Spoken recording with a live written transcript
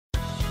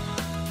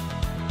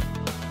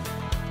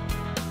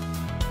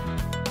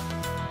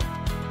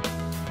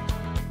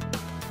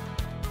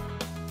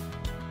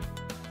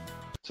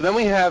So then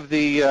we have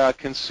the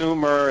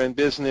consumer and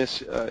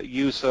business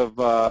use of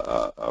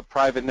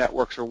private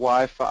networks or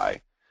Wi-Fi.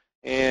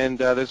 And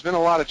there's been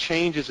a lot of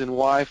changes in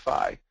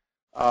Wi-Fi.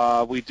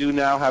 We do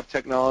now have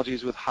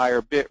technologies with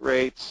higher bit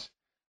rates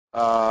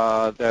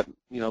that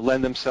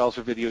lend themselves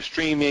for video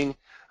streaming.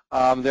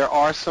 There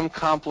are some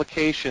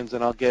complications,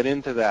 and I'll get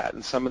into that,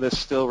 and some of this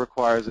still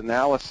requires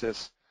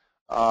analysis.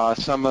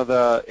 Some of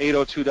the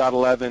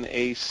 802.11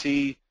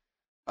 AC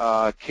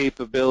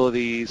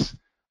capabilities,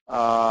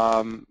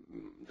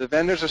 the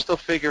vendors are still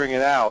figuring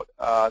it out.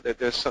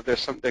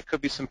 There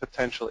could be some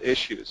potential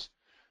issues.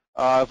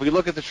 If we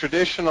look at the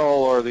traditional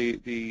or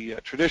the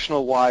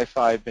traditional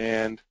Wi-Fi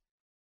band,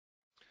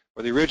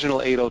 or the original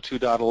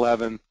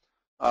 802.11,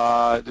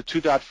 the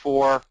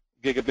 2.4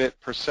 gigabit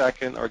per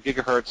second or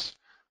gigahertz,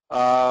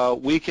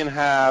 we can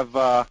have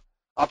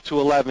up to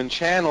 11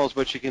 channels,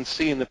 but you can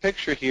see in the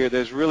picture here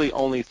there's really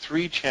only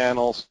 3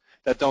 channels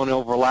that don't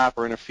overlap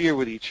or interfere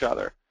with each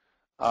other.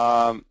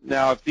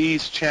 Now, if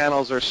these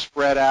channels are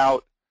spread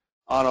out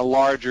on a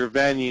larger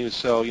venue,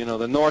 so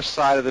the north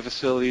side of the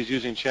facility is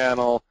using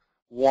channel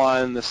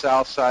 1, the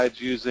south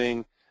side's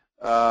using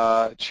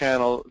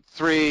channel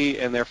 3,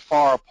 and they're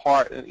far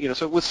apart,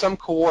 so with some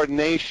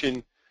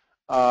coordination,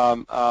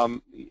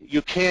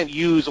 you can't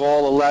use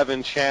all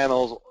 11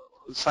 channels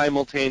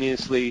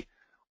simultaneously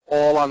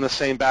all on the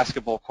same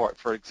basketball court,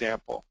 for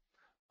example.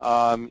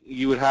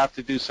 You would have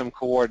to do some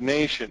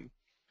coordination.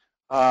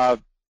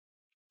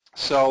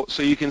 So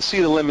you can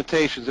see the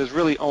limitations. There's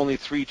really only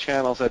 3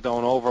 channels that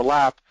don't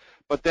overlap,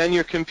 but then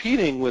you're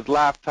competing with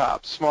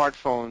laptops,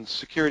 smartphones,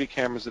 security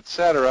cameras,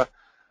 etc.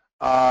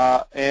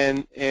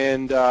 And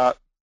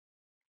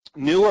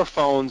newer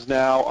phones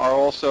now are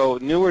also,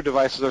 newer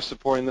devices are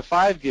supporting the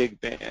 5 gig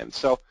band.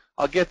 So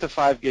I'll get to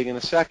 5 gig in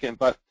a second,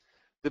 but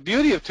the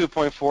beauty of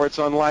 2.4, it's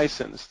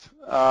unlicensed.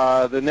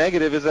 The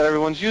negative is that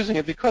everyone's using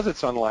it because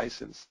it's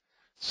unlicensed.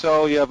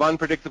 So you have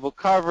unpredictable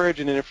coverage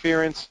and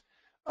interference.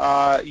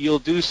 You'll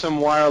do some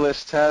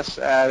wireless tests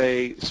at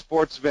a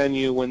sports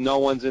venue when no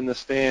one's in the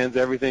stands,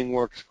 everything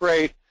works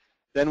great.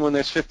 Then when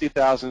there's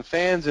 50,000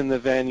 fans in the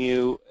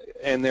venue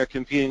and they're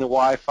competing the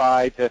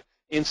Wi-Fi to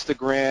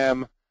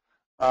Instagram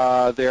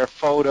their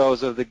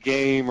photos of the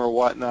game or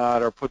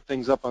whatnot, or put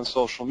things up on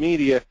social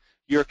media,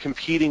 you're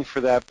competing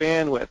for that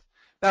bandwidth.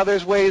 Now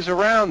there's ways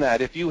around that.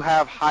 If you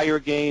have higher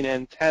gain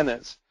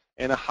antennas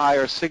and a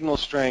higher signal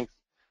strength,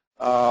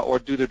 or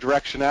due to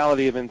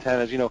directionality of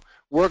antennas,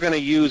 we're going to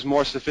use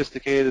more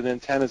sophisticated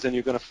antennas than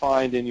you're going to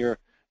find in your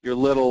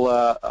little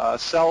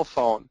cell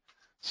phone.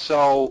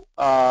 So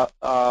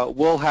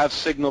we'll have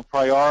signal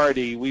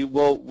priority.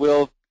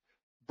 We'll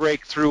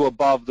break through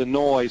above the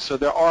noise. So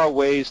there are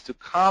ways to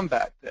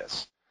combat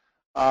this.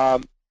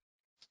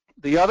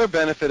 The other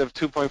benefit of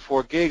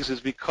 2.4 gigs is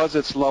because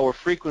it's lower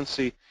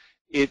frequency,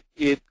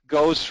 it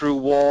goes through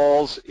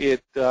walls.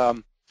 It is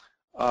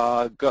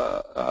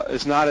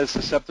not as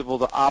susceptible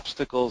to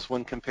obstacles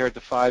when compared to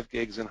 5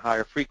 gigs and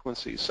higher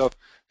frequencies. So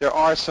there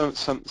are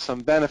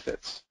some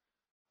benefits.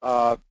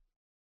 So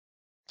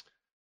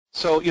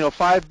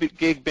 5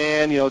 gig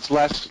band, it's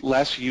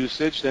less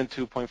usage than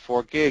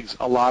 2.4 gigs.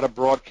 A lot of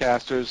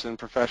broadcasters and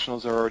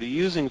professionals are already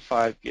using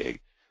 5 gig.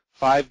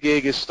 5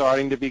 gig is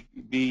starting to be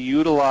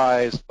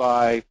utilized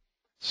by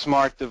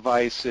smart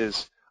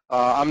devices.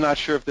 I'm not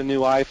sure if the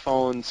new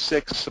iPhone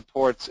 6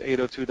 supports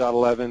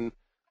 802.11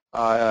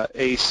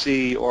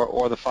 AC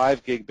or the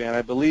 5 gig band.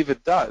 I believe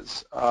it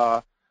does.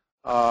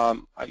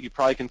 You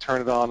probably can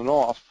turn it on and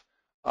off.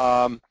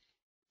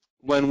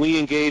 When we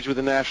engaged with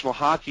the National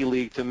Hockey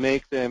League to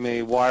make them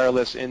a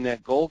wireless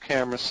in-net goal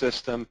camera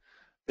system,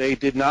 they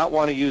did not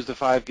want to use the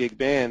 5 gig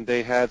band.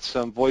 They had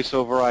some voice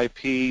over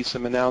IP,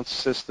 some announced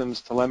systems,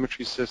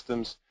 telemetry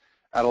systems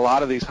at a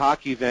lot of these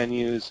hockey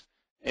venues,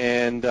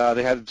 and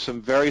they had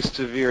some very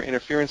severe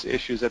interference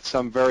issues at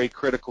some very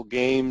critical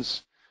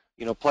games,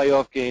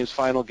 playoff games,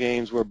 final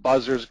games, where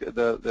buzzers,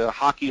 the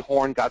hockey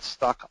horn got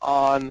stuck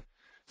on.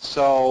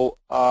 So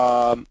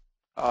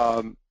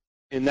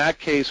in that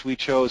case, we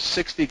chose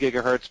 60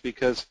 gigahertz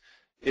because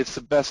it's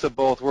the best of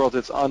both worlds.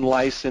 It's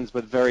unlicensed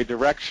but very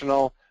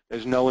directional.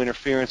 There's no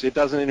interference. It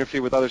doesn't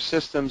interfere with other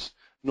systems,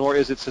 nor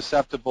is it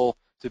susceptible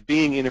to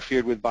being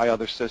interfered with by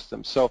other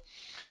systems. So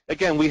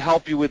again, we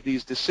help you with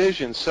these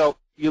decisions. So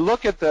you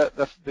look at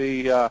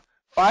the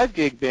 5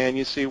 gig band,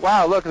 you see,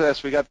 wow, look at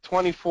this. We got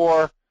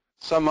 24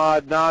 some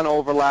odd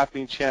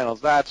non-overlapping channels.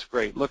 That's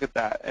great. Look at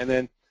that. And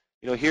then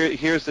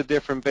here's the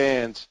different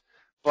bands.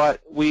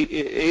 But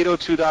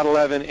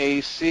 802.11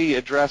 AC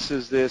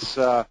addresses this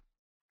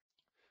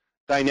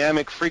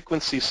dynamic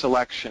frequency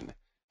selection.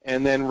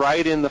 And then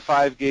right in the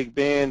 5 gig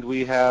band,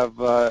 we have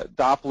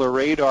Doppler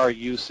radar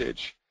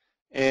usage.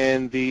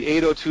 And the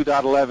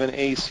 802.11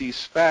 AC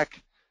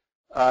spec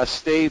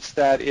states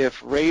that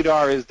if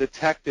radar is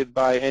detected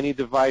by any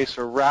device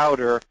or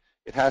router,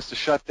 it has to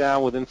shut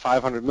down within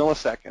 500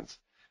 milliseconds.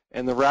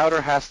 And the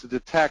router has to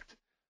detect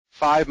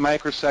 5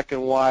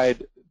 microsecond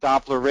wide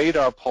Doppler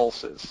radar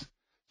pulses.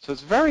 So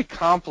it's very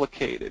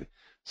complicated.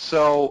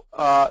 So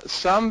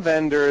some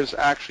vendors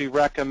actually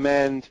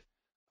recommend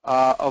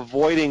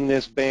avoiding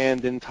this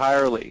band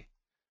entirely,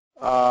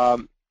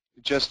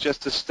 just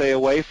to stay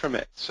away from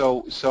it.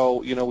 So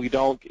we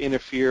don't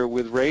interfere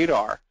with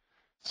radar.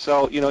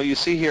 So you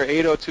see here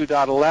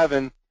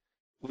 802.11.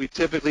 We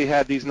typically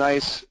had these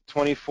nice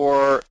 20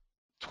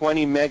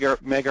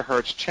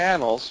 megahertz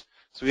channels.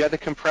 So we had to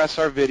compress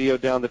our video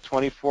down to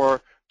 20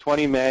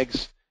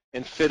 megs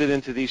and fit it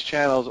into these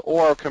channels,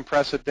 or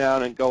compress it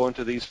down and go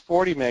into these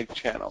 40 meg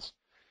channels.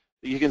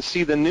 You can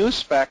see the new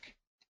spec,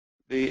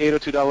 the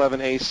 802.11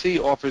 AC,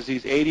 offers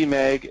these 80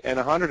 meg and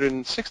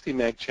 160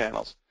 meg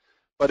channels.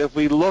 But if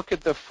we look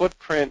at the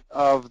footprint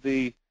of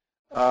the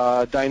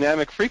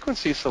dynamic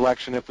frequency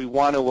selection, if we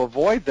want to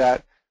avoid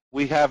that,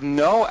 we have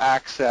no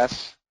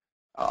access.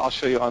 I'll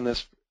show you on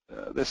this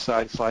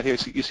slide here.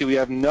 So you see we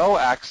have no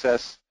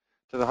access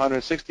to the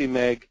 160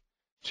 meg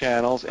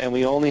channels, and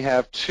we only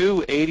have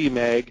 2 80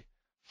 meg,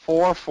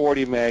 4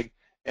 40 meg,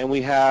 and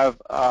we have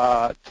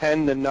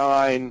 10 to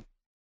 9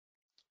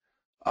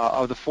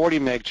 of the 40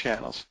 meg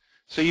channels.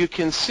 So you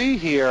can see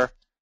here,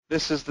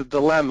 this is the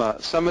dilemma.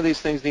 Some of these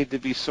things need to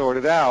be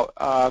sorted out.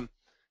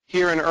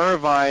 Here in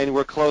Irvine,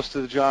 we're close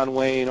to the John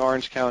Wayne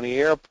Orange County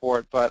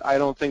Airport, but I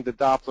don't think the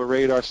Doppler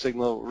radar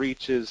signal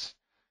reaches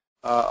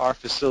our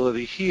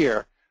facility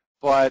here.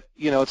 But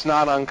it's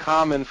not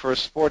uncommon for a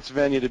sports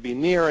venue to be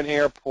near an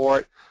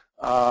airport.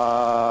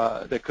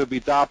 There could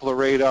be Doppler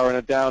radar in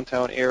a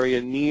downtown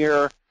area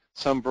near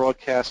some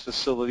broadcast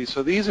facility.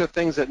 So these are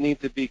things that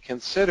need to be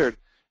considered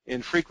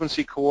in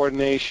frequency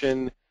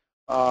coordination.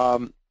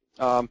 Not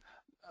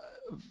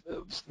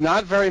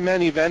very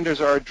many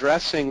vendors are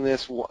addressing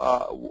this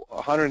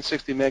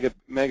 160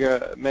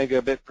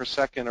 megabit per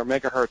second or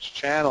megahertz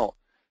channel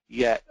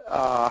yet.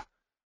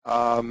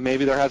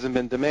 Maybe there hasn't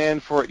been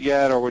demand for it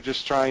yet, or we're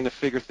just trying to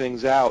figure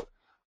things out.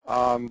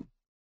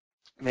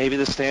 Maybe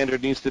the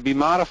standard needs to be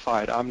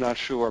modified. I'm not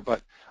sure,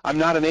 but I'm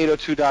not an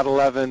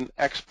 802.11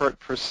 expert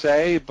per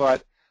se,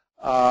 but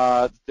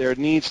there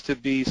needs to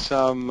be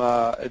some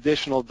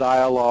additional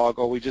dialogue,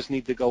 or we just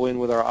need to go in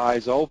with our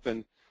eyes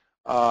open.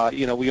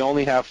 We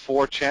only have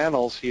 4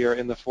 channels here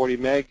in the 40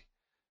 meg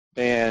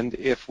band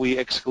if we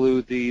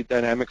exclude the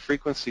dynamic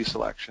frequency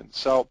selection.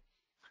 So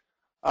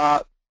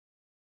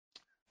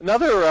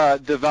another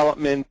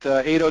development,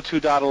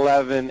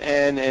 802.11n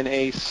and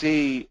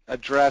AC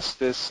address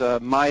this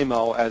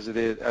MIMO,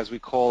 as we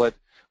call it,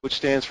 which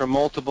stands for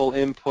multiple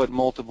input,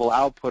 multiple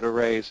output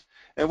arrays.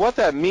 And what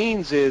that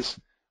means is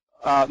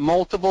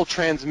multiple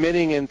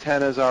transmitting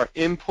antennas are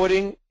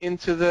inputting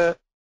into the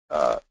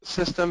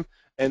system,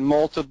 and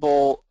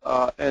multiple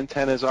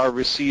antennas are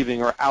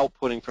receiving or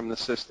outputting from the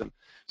system.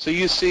 So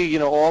you see,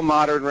 all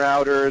modern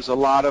routers, a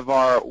lot of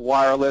our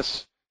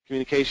wireless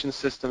communication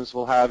systems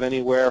will have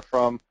anywhere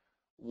from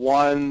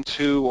 1,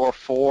 2, or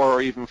 4,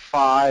 or even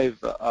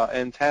 5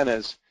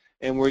 antennas,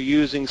 and we're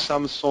using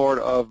some sort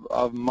of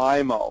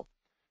MIMO.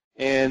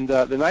 And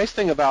the nice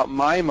thing about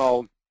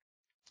MIMO,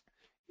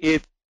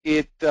 it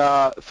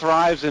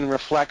thrives in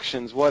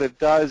reflections. What it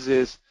does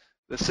is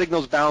the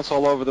signals bounce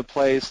all over the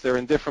place. They're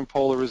in different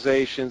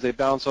polarizations. They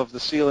bounce off the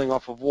ceiling,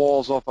 off of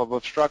walls, off of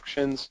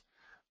obstructions.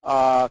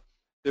 The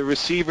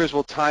receivers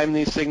will time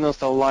these signals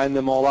to line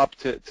them all up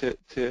to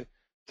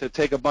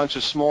take a bunch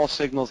of small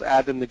signals,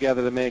 add them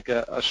together to make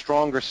a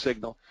stronger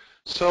signal.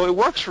 So it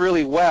works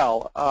really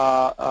well,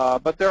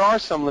 but there are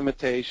some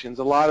limitations.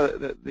 A lot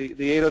of the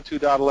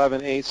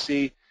 802.11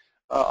 AC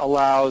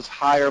allows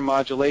higher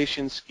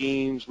modulation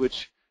schemes,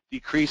 which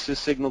decreases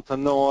signal to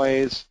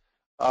noise,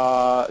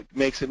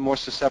 makes it more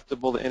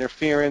susceptible to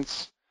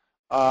interference.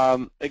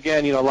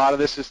 Again, a lot of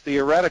this is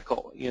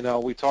theoretical.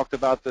 We talked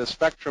about the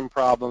spectrum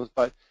problems,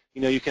 but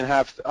you can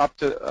have up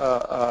to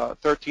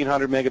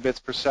 1,300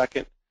 megabits per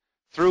second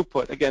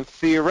throughput. Again,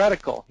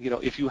 theoretical.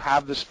 If you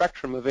have the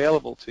spectrum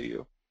available to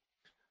you.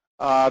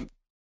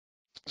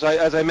 So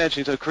as I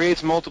mentioned, so it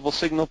creates multiple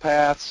signal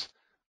paths.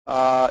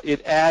 The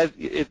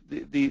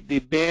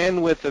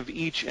bandwidth of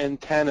each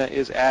antenna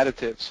is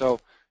additive. So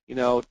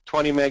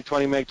 20 meg,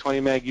 20 meg,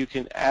 20 meg, you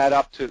can add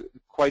up to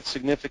quite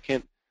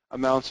significant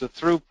amounts of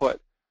throughput.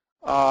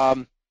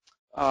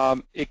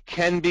 It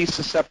can be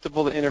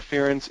susceptible to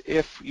interference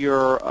if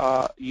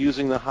you're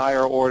using the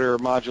higher order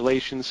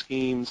modulation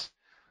schemes.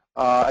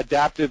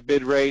 Adaptive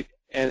bit rate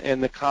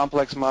and the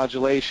complex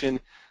modulation.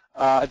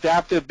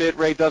 Adaptive bit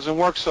rate doesn't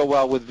work so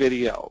well with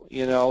video.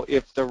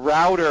 If the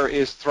router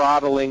is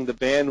throttling the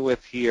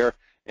bandwidth here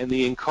and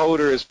the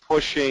encoder is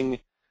pushing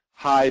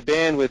high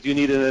bandwidth, you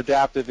need an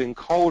adaptive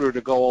encoder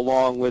to go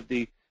along with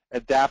the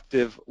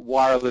adaptive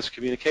wireless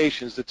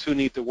communications. The two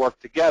need to work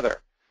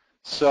together.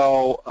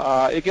 So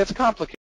it gets complicated.